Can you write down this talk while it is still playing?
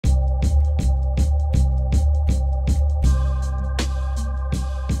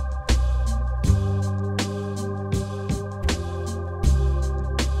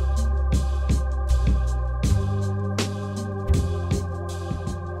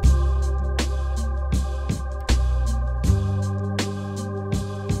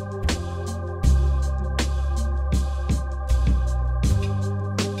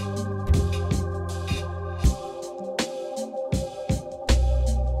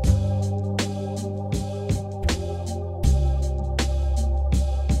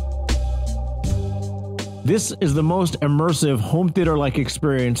This is the most immersive home theater-like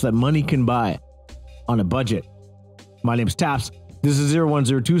experience that money can buy on a budget. My name's Taps. This is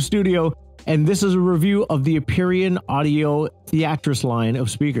 0102 Studio, and this is a review of the Aperion Audio Theatrus line of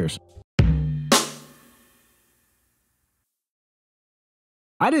speakers.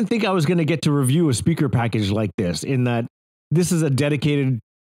 I didn't think I was going to get to review a speaker package like this, in that this is a dedicated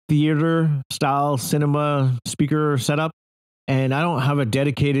theater-style cinema speaker setup, and I don't have a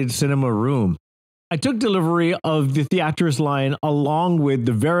dedicated cinema room. I took delivery of the Theatrus line along with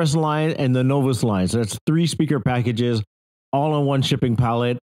the Verus line and the Novus line. So that's 3 speaker packages, all on one shipping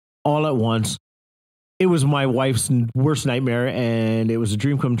pallet, all at once. It was my wife's worst nightmare, and it was a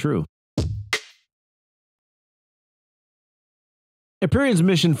dream come true. Aperion's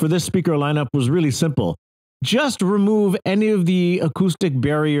mission for this speaker lineup was really simple. Just remove any of the acoustic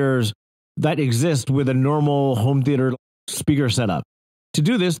barriers that exist with a normal home theater speaker setup. To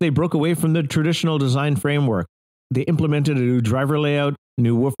do this, they broke away from the traditional design framework. They implemented a new driver layout,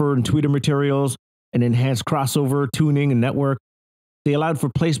 new woofer and tweeter materials, an enhanced crossover, tuning, and network. They allowed for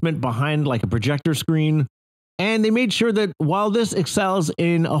placement behind like a projector screen, and they made sure that while this excels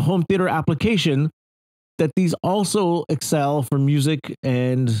in a home theater application, that these also excel for music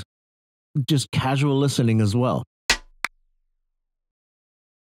and just casual listening as well.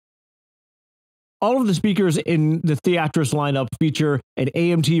 All of the speakers in the Theatrus lineup feature an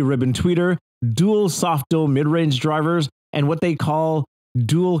AMT ribbon tweeter, dual soft dome mid-range drivers, and what they call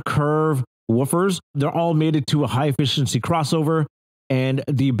dual curve woofers. They're all mated to a high efficiency crossover and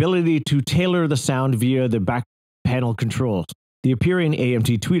the ability to tailor the sound via the back panel controls. The Aperion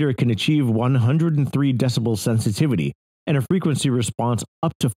AMT tweeter can achieve 103 decibel sensitivity and a frequency response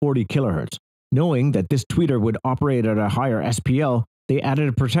up to 40 kilohertz. Knowing that this tweeter would operate at a higher SPL, they added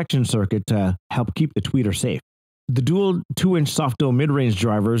a protection circuit to help keep the tweeter safe. The dual 2-inch soft dome mid-range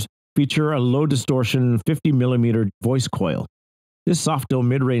drivers feature a low distortion 50mm voice coil. This soft dome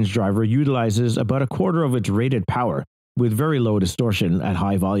mid-range driver utilizes about a quarter of its rated power with very low distortion at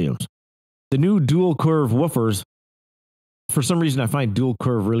high volumes. The new dual curve woofers, for some reason I find dual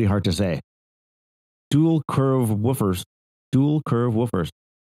curve really hard to say. Dual curve woofers. Dual curve woofers.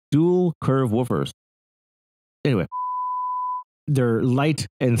 Dual curve woofers. Anyway. They're light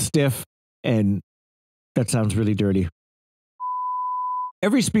and stiff, and that sounds really dirty.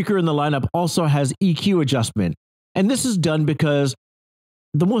 Every speaker in the lineup also has EQ adjustment, and this is done because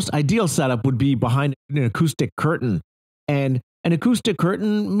the most ideal setup would be behind an acoustic curtain, and an acoustic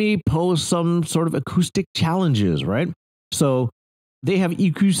curtain may pose some sort of acoustic challenges, right? So they have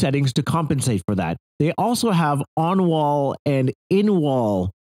EQ settings to compensate for that. They also have on-wall and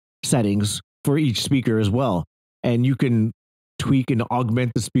in-wall settings for each speaker as well, and you can tweak and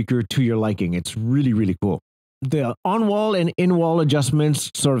augment the speaker to your liking. It's really, really cool. The on-wall and in-wall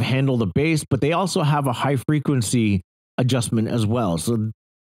adjustments sort of handle the bass, but they also have a high frequency adjustment as well. So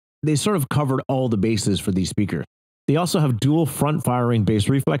they sort of covered all the bases for these speakers. They also have dual front firing bass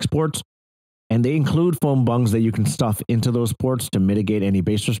reflex ports, and they include foam bungs that you can stuff into those ports to mitigate any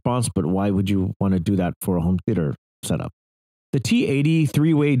bass response, but why would you want to do that for a home theater setup? The T80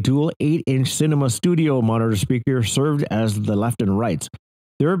 3-way dual 8-inch cinema studio monitor speaker served as the left and rights.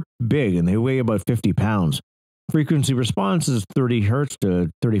 They're big and they weigh about 50 pounds. Frequency response is 30 Hz to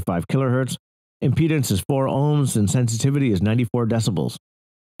 35 kilohertz. Impedance is 4 ohms and sensitivity is 94 decibels.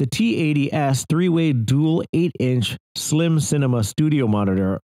 The T80S 3-way dual 8-inch slim cinema studio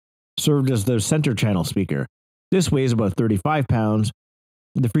monitor served as the center channel speaker. This weighs about 35 pounds.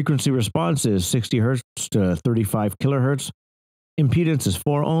 The frequency response is 60 Hz to 35 kilohertz. Impedance is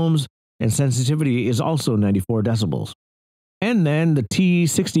 4 ohms, and sensitivity is also 94 decibels. And then the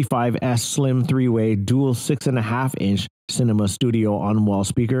T65S Slim 3-way dual 6.5-inch cinema studio on-wall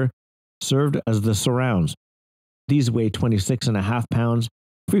speaker served as the surrounds. These weigh 26.5 pounds.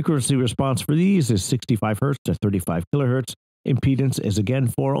 Frequency response for these is 65 Hz to 35 kilohertz. Impedance is again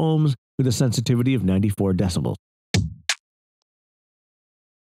 4 ohms with a sensitivity of 94 decibels.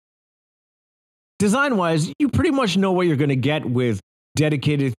 Design-wise, you pretty much know what you're going to get with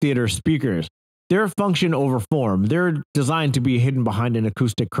dedicated theater speakers. They're function over form. They're designed to be hidden behind an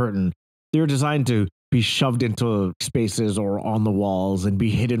acoustic curtain. They're designed to be shoved into spaces or on the walls and be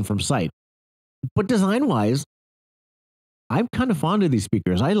hidden from sight. But design-wise, I'm kind of fond of these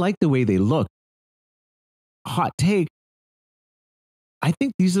speakers. I like the way they look. Hot take, I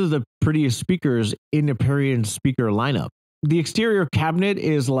think these are the prettiest speakers in Aperion's speaker lineup. The exterior cabinet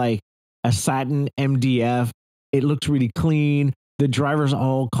is like a satin MDF. It looks really clean. The drivers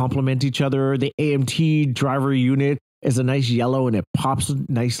all complement each other. The AMT driver unit is a nice yellow and it pops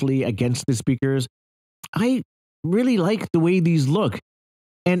nicely against the speakers. I really like the way these look.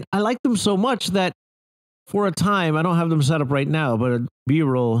 And I like them so much that For a time, I don't have them set up right now, but a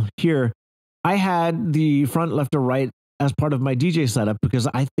B-roll here, I had the front, left, or right as part of my DJ setup because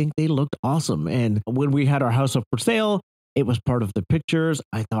I think they looked awesome. And when we had our house up for sale, it was part of the pictures.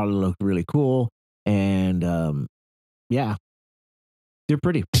 I thought it looked really cool. And yeah, they're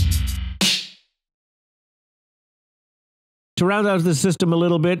pretty. To round out the system a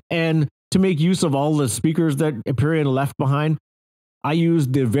little bit and to make use of all the speakers that Aperion left behind, I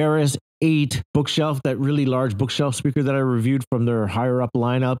used the Verus 8 bookshelf, that really large bookshelf speaker that I reviewed from their higher up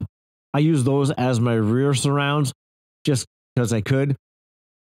lineup. I used those as my rear surrounds just because I could.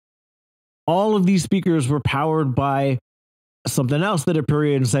 All of these speakers were powered by something else that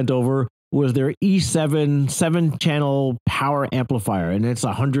Aperion sent over, was their E7 7-channel power amplifier, and it's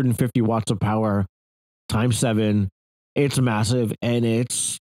 150 watts of power times 7. It's massive, and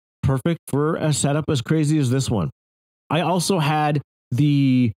it's perfect for a setup as crazy as this one. I also had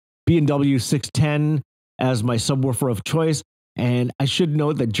the B&W 610 as my subwoofer of choice, and I should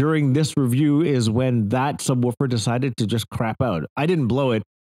note that during this review is when that subwoofer decided to just crap out. I didn't blow it.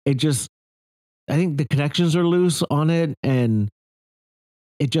 It just, I think the connections are loose on it, and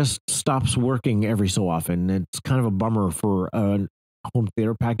it just stops working every so often. It's kind of a bummer for a home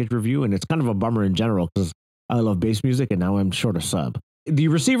theater package review, and it's kind of a bummer in general because I love bass music, and now I'm short a sub. The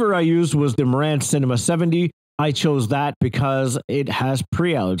receiver I used was the Marantz Cinema 70. I chose that because it has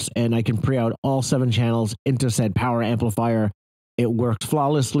pre-outs, and I can pre-out all 7 channels into said power amplifier. It works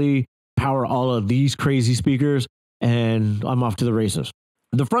flawlessly, power all of these crazy speakers, and I'm off to the races.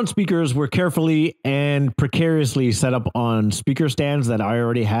 The front speakers were carefully and precariously set up on speaker stands that I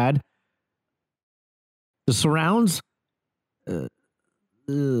already had. The surrounds, that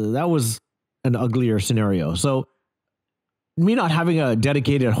was an uglier scenario. So me not having a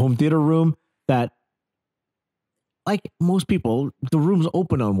dedicated home theater room that, like most people, the room's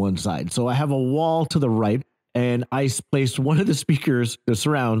open on one side. So I have a wall to the right, and I placed one of the speakers, the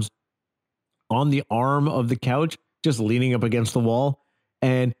surrounds, on the arm of the couch, just leaning up against the wall.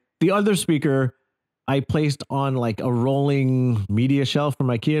 And the other speaker I placed on like a rolling media shelf from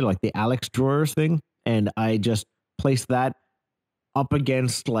IKEA, like the Alex drawers thing. And I just placed that up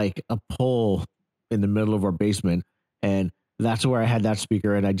against like a pole in the middle of our basement. And that's where I had that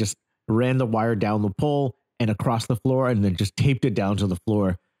speaker. And I just ran the wire down the pole and across the floor, and then just taped it down to the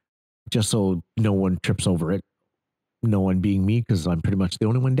floor just so no one trips over it. No one being me, because I'm pretty much the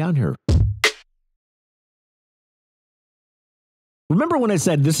only one down here. Remember when I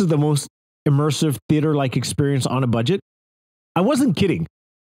said this is the most immersive theater-like experience on a budget? I wasn't kidding.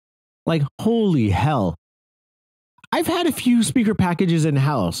 Like, holy hell. I've had a few speaker packages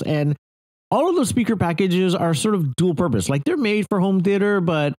in-house, and all of those speaker packages are sort of dual purpose. Like, they're made for home theater,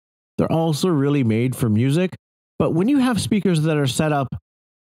 but they're also really made for music. But when you have speakers that are set up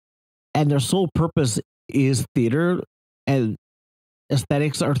and their sole purpose is theater and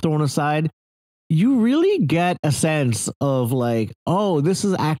aesthetics are thrown aside, you really get a sense of like, oh, this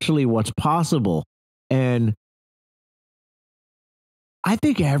is actually what's possible. And I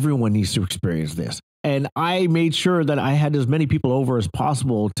think everyone needs to experience this. And I made sure that I had as many people over as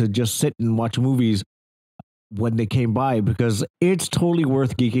possible to just sit and watch movies when they came by, because it's totally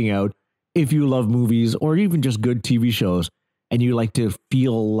worth geeking out if you love movies or even just good TV shows and you like to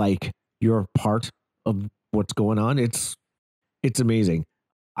feel like you're part of what's going on. It's amazing.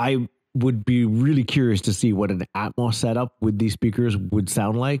 I would be really curious to see what an Atmos setup with these speakers would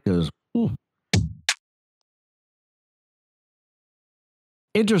sound like, because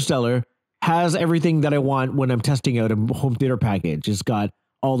Interstellar has everything that I want when I'm testing out a home theater package. It's got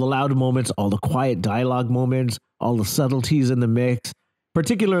all the loud moments, all the quiet dialogue moments, all the subtleties in the mix,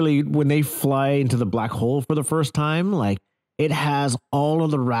 particularly when they fly into the black hole for the first time. Like, it has all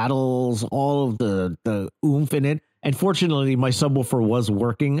of the rattles, all of the oomph in it. And fortunately, my subwoofer was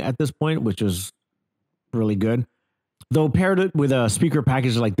working at this point, which is really good. Though paired it with a speaker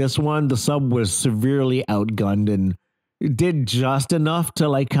package like this one, the sub was severely outgunned and it did just enough to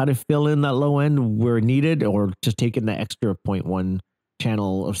like kind of fill in that low end where needed, or just take in the extra 0.1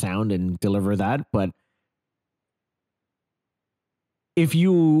 channel of sound and deliver that. But if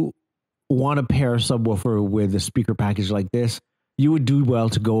you want to pair a subwoofer with a speaker package like this, you would do well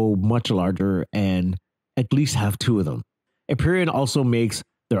to go much larger and at least have 2 of them. Aperion also makes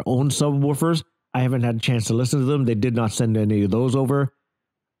their own subwoofers. I haven't had a chance to listen to them. They did not send any of those over.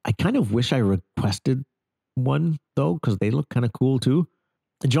 I kind of wish I requested one though, because they look kind of cool too.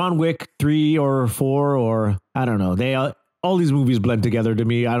 John Wick 3 or 4, or I don't know. They all these movies blend together to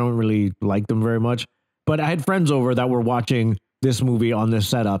me. I don't really like them very much. But I had friends over that were watching this movie on this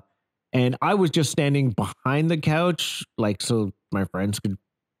setup, and I was just standing behind the couch, like so my friends could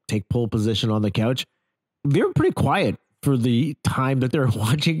take pole position on the couch. They're pretty quiet for the time that they're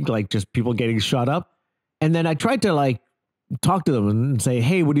watching, like just people getting shot up. And then I tried to like talk to them and say,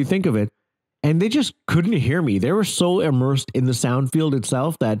 hey, what do you think of it? And they just couldn't hear me. They were so immersed in the sound field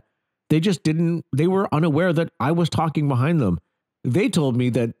itself that they were unaware that I was talking behind them. They told me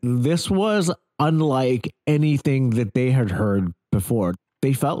that this was unlike anything that they had heard before.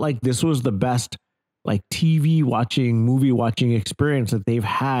 They felt like this was the best like TV watching, movie watching experience that they've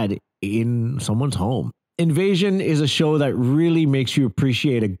had in someone's home. Invasion is a show that really makes you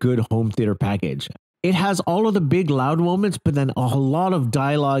appreciate a good home theater package. It has all of the big loud moments, but then a lot of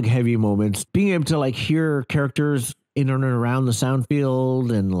dialogue heavy moments. Being able to like hear characters in and around the sound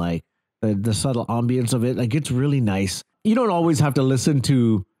field and like the subtle ambience of it, like it's really nice. You don't always have to listen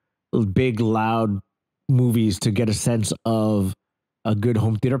to big loud movies to get a sense of a good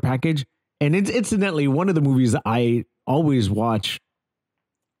home theater package. And it's incidentally one of the movies that I always watch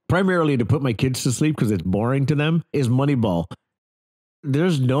primarily to put my kids to sleep because it's boring to them is Moneyball.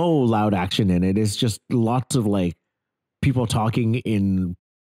 There's no loud action in it. It's just lots of like people talking in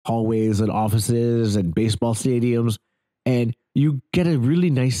hallways and offices and baseball stadiums. And you get a really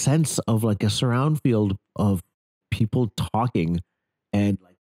nice sense of like a surround field of people talking and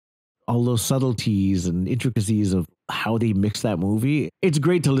like all those subtleties and intricacies of how they mix that movie. It's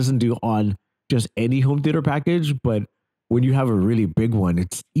great to listen to on just any home theater package, but when you have a really big one,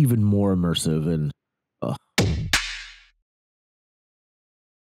 it's even more immersive and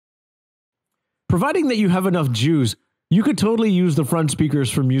providing that you have enough juice, you could totally use the front speakers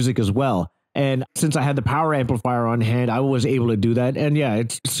for music as well. And since I had the power amplifier on hand, I was able to do that. And yeah,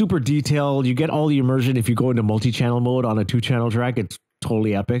 it's super detailed. You get all the immersion if you go into multi-channel mode on a 2-channel track. It's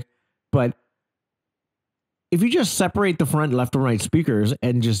totally epic. But if you just separate the front, left, and right speakers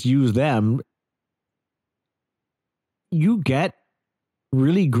and just use them, you get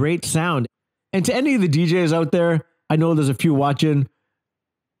really great sound. And to any of the DJs out there, I know there's a few watching.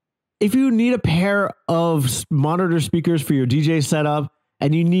 If you need a pair of monitor speakers for your DJ setup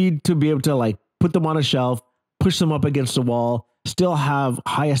and you need to be able to like put them on a shelf, push them up against the wall, still have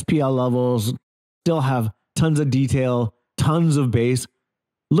high SPL levels, still have tons of detail, tons of bass,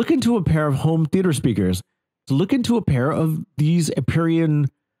 look into a pair of home theater speakers. Look into a pair of these Aperion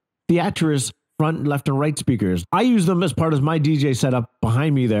Theatrus front, left, and right speakers. I use them as part of my DJ setup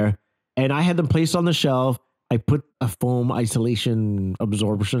behind me there, and I had them placed on the shelf. I put a foam isolation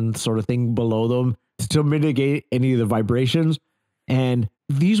absorption sort of thing below them to mitigate any of the vibrations, and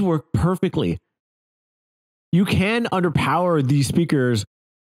these work perfectly. You can underpower these speakers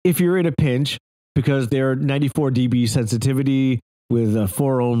if you're in a pinch because they're 94 dB sensitivity with a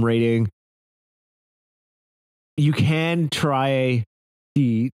 4 ohm rating. You can try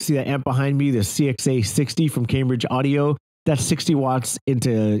see that amp behind me, the CXA 60 from Cambridge Audio. That's 60 watts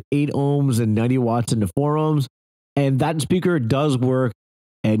into 8 ohms and 90 watts into 4 ohms. And that speaker does work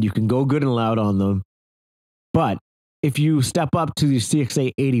and you can go good and loud on them. But if you step up to the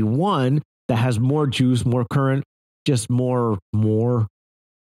CXA 81 that has more juice, more current, just more,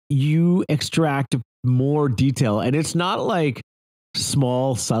 you extract more detail. And it's not like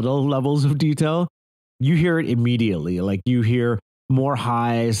small, subtle levels of detail. You hear it immediately. Like you hear more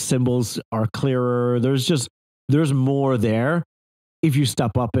highs, cymbals are clearer. There's more there if you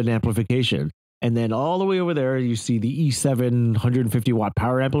step up in amplification. And then all the way over there, you see the E7 150 watt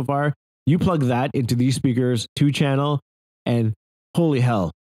power amplifier. You plug that into these speakers, 2-channel, and holy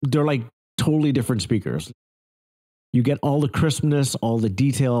hell, they're like totally different speakers. You get all the crispness, all the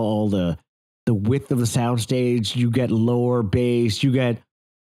detail, all the width of the soundstage. You get lower bass. You get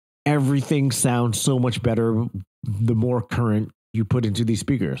everything sounds so much better the more current you put into these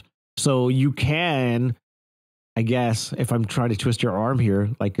speakers. So you can, I guess, if I'm trying to twist your arm here,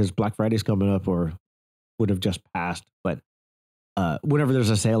 like because Black Friday's coming up or would have just passed, but whenever there's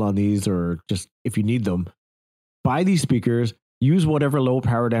a sale on these or just if you need them, buy these speakers, use whatever low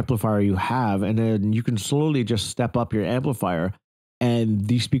powered amplifier you have, and then you can slowly just step up your amplifier and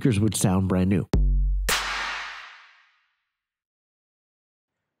these speakers would sound brand new.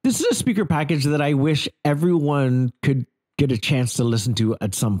 This is a speaker package that I wish everyone could get a chance to listen to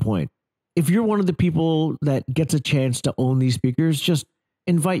at some point. If you're one of the people that gets a chance to own these speakers, just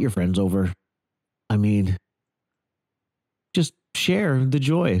invite your friends over. I mean, just share the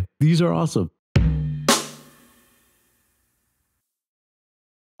joy. These are awesome.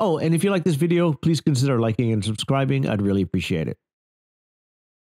 Oh, and if you like this video, please consider liking and subscribing. I'd really appreciate it.